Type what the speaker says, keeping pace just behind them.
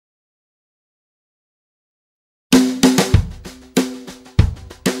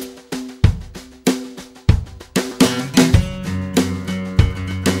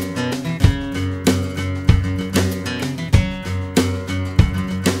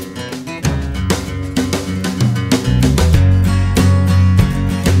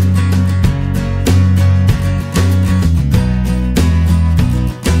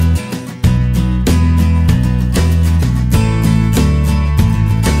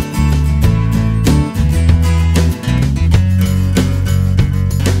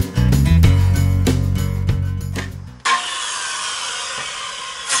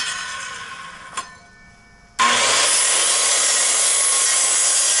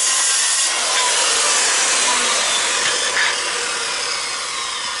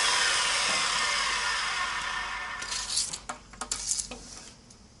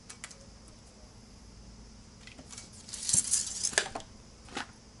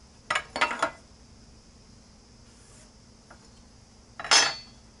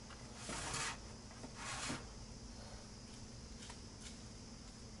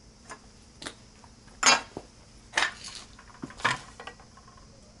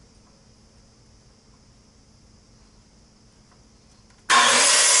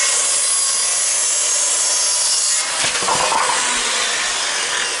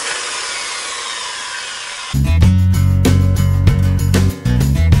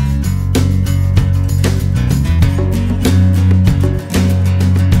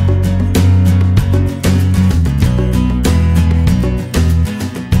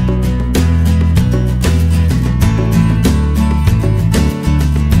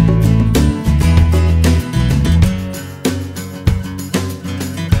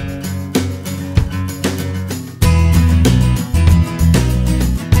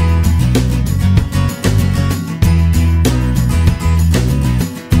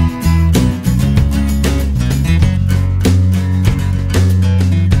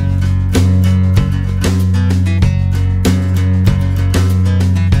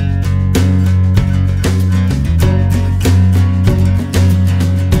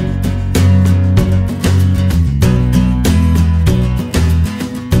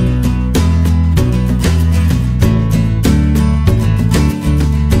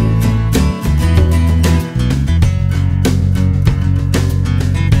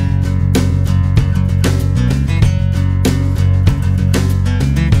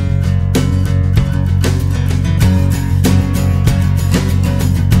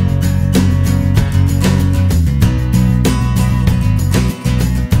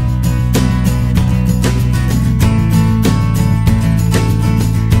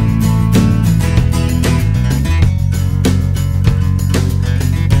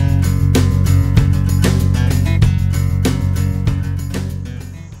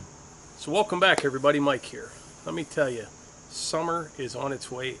So welcome back everybody, Mike here. Let me tell you, summer is on its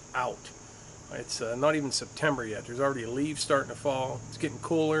way out. It's not even September yet. There's already leaves starting to fall. It's getting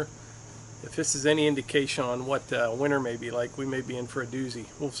cooler. If this is any indication on what winter may be like, we may be in for a doozy.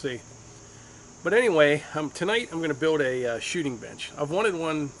 We'll see. But anyway, tonight I'm going to build a shooting bench. I've wanted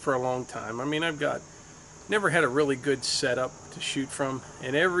one for a long time. I mean, never had a really good setup to shoot from,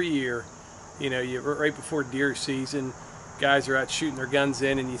 and every year, you know, right before deer season, guys are out shooting their guns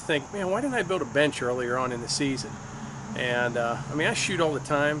in, and you think, man, why didn't I build a bench earlier on in the season? And I mean, I shoot all the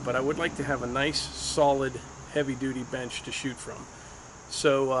time, but I would like to have a nice, solid, heavy-duty bench to shoot from.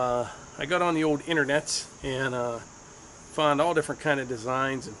 So I got on the old internets and found all different kind of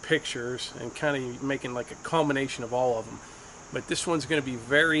designs and pictures, and kind of making like a combination of all of them. But this one's going to be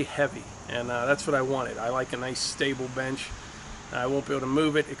very heavy, and that's what I wanted. I like a nice, stable bench. I won't be able to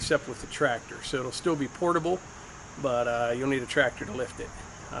move it except with the tractor, so it'll still be portable, but you'll need a tractor to lift it.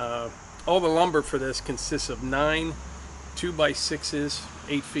 All the lumber for this consists of 9 2x6s,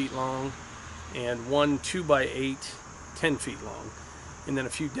 8 feet long, and 1 2x8, 10 feet long, and then a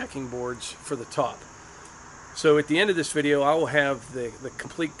few decking boards for the top. So at the end of this video, I will have the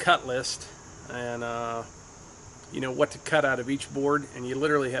complete cut list, and you know, what to cut out of each board, and you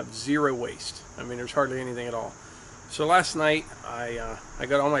literally have zero waste. I mean, there's hardly anything at all. So last night I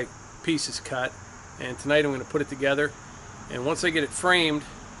got all my pieces cut, and tonight I'm going to put it together, and once I get it framed,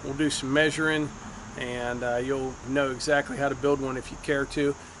 we'll do some measuring, and you'll know exactly how to build one if you care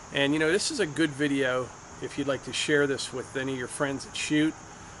to. And you know, this is a good video if you'd like to share this with any of your friends that shoot.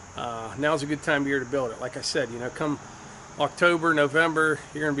 Now's a good time of year to build it. Like I said, you know, come October, November,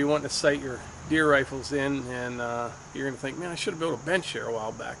 you're going to be wanting to sight your deer rifles in, and you're going to think, man, I should have built a bench here a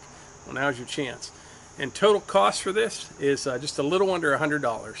while back. Well, now's your chance. And total cost for this is just a little under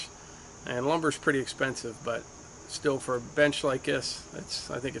 $100. And lumber's pretty expensive, but still, for a bench like this,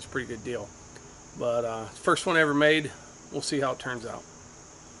 I think it's a pretty good deal. But first one I ever made, we'll see how it turns out.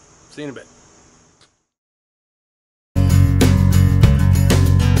 See you in a bit.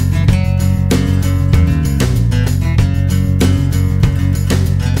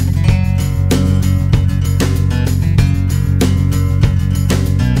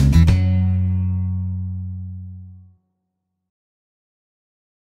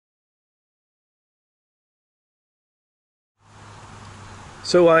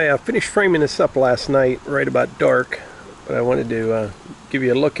 So I finished framing this up last night, right about dark, but I wanted to give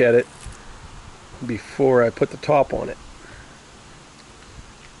you a look at it before I put the top on it.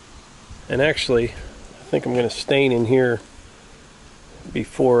 And actually, I think I'm going to stain in here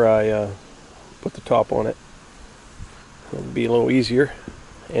before I put the top on it. It'll be a little easier.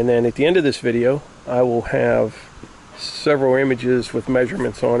 And then at the end of this video, I will have several images with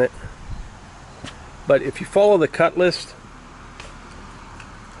measurements on it. But if you follow the cut list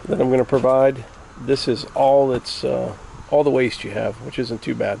that I'm going to provide, this is all that's all the waste you have, which isn't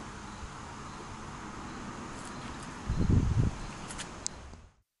too bad.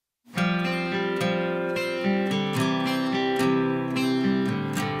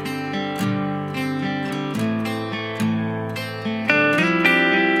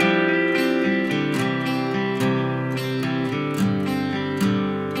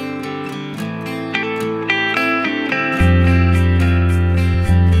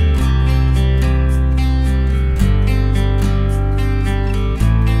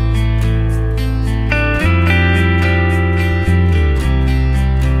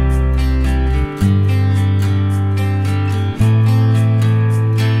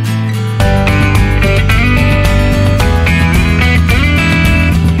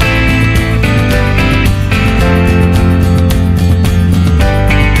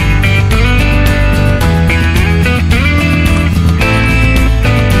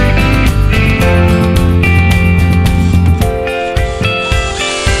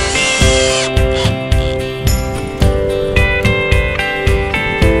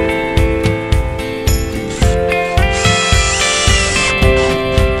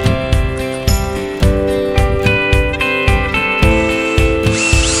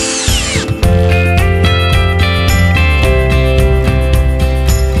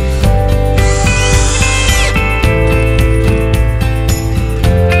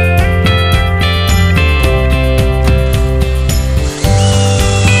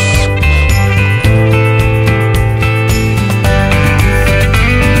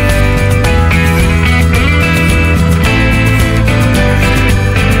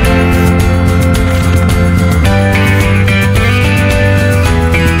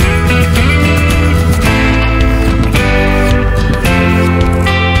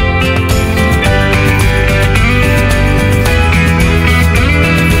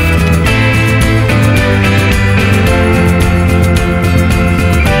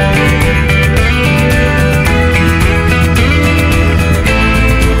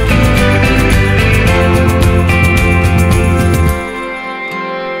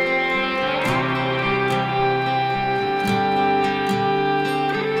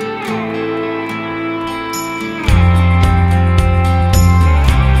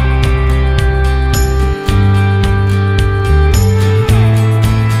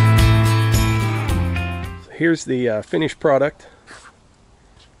 here's the finished product.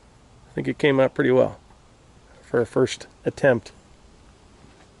 I think it came out pretty well for a first attempt.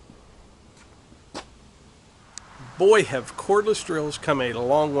 Boy, have cordless drills come a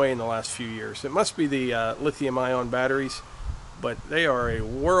long way in the last few years. It must be the lithium-ion batteries, but they are a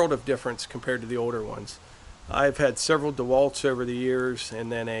world of difference compared to the older ones. I've had several DeWalt's over the years,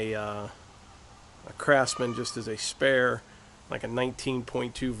 and then a Craftsman just as a spare, like a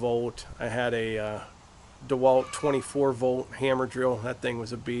 19.2 volt. I had a DeWalt 24 volt hammer drill. That thing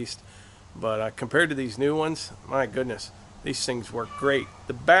was a beast. But compared to these new ones, my goodness, these things work great.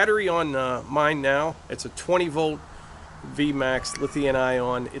 The battery on mine now, it's a 20 volt VMAX lithium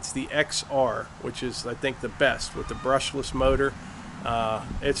ion. It's the XR, which is I think the best with the brushless motor.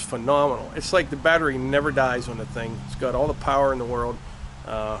 It's phenomenal. It's like the battery never dies on the thing. It's got all the power in the world.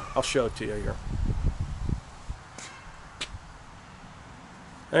 I'll show it to you here.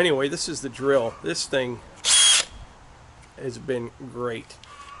 Anyway, this is the drill. This thing has been great.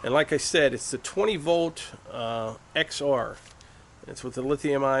 And like I said, it's the 20 volt XR. It's with the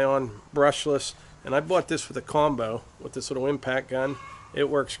lithium ion brushless. And I bought this with a combo with this little impact gun. It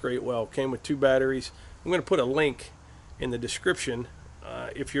works great well. Came with 2 batteries. I'm going to put a link in the description.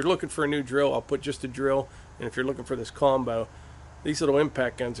 If you're looking for a new drill, I'll put just a drill. And if you're looking for this combo, these little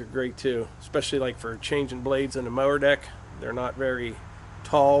impact guns are great too, especially like for changing blades on the mower deck. They're not very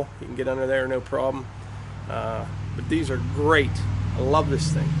tall. You can get under there no problem. But these are great. I love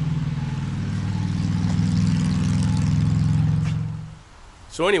this thing.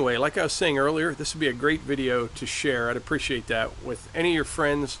 So anyway, like I was saying earlier, this would be a great video to share. I'd appreciate that with any of your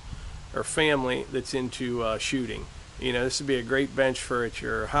friends or family that's into shooting. You know, this would be a great bench for at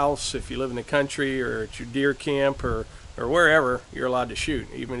your house if you live in the country, or at your deer camp, or wherever you're allowed to shoot,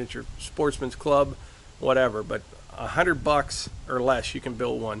 even at your sportsman's club, whatever. But $100 or less, you can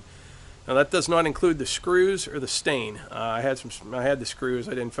build one. Now that does not include the screws or the stain. I had the screws.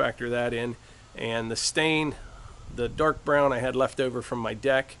 I didn't factor that in, and the stain, the dark brown I had left over from my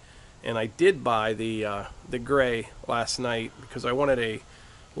deck, and I did buy the gray last night because I wanted a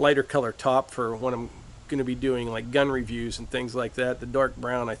lighter color top for when I'm going to be doing like gun reviews and things like that. The dark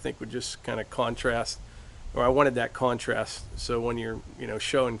brown I think would just kind of contrast, or I wanted that contrast, so when you're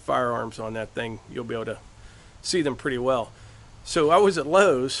showing firearms on that thing, you'll be able to see them pretty well. So I was at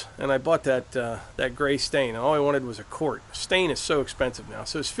Lowe's and I bought that gray stain. All I wanted was a quart. Stain is so expensive now,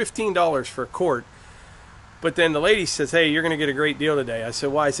 so it's $15 for a quart. But then the lady says, "Hey, you're going to get a great deal today." I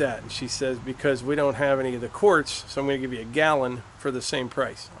said, "Why is that?" And she says, "Because we don't have any of the quarts, so I'm going to give you a gallon for the same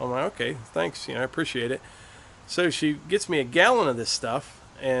price." I'm like, "Okay, thanks. I appreciate it." So she gets me a gallon of this stuff,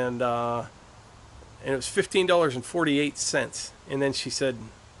 and it was $15.48. And then she said,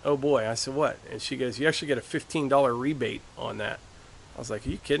 "Oh boy." I said, "What?" And she goes, "You actually get a $15 rebate on that." I was like, "Are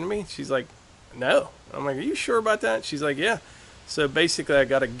you kidding me?" She's like, "No." I'm like, "Are you sure about that?" She's like, "Yeah." So basically I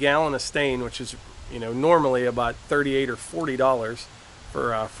got a gallon of stain, which is normally about $38 or $40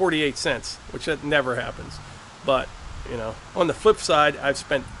 for 48 cents, which that never happens. But on the flip side, I've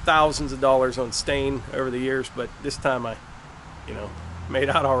spent thousands of dollars on stain over the years, but this time I made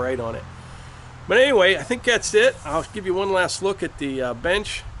out all right on it. But anyway, I think that's it. I'll give you one last look at the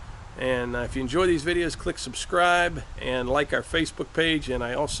bench, and if you enjoy these videos, click subscribe and like our Facebook page, and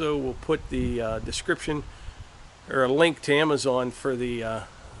I also will put the description or a link to Amazon for the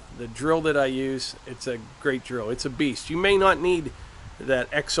drill that I use. It's a great drill. It's a beast. You may not need that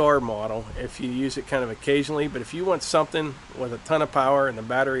XR model if you use it kind of occasionally, but if you want something with a ton of power and the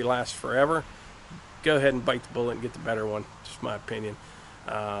battery lasts forever, go ahead and bite the bullet and get the better one. Just my opinion.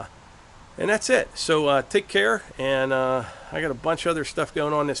 And that's it. So take care, and I got a bunch of other stuff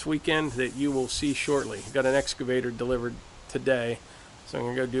going on this weekend that you will see shortly. Got an excavator delivered today, so I'm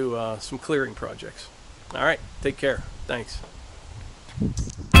going to go do some clearing projects. All right, take care. Thanks.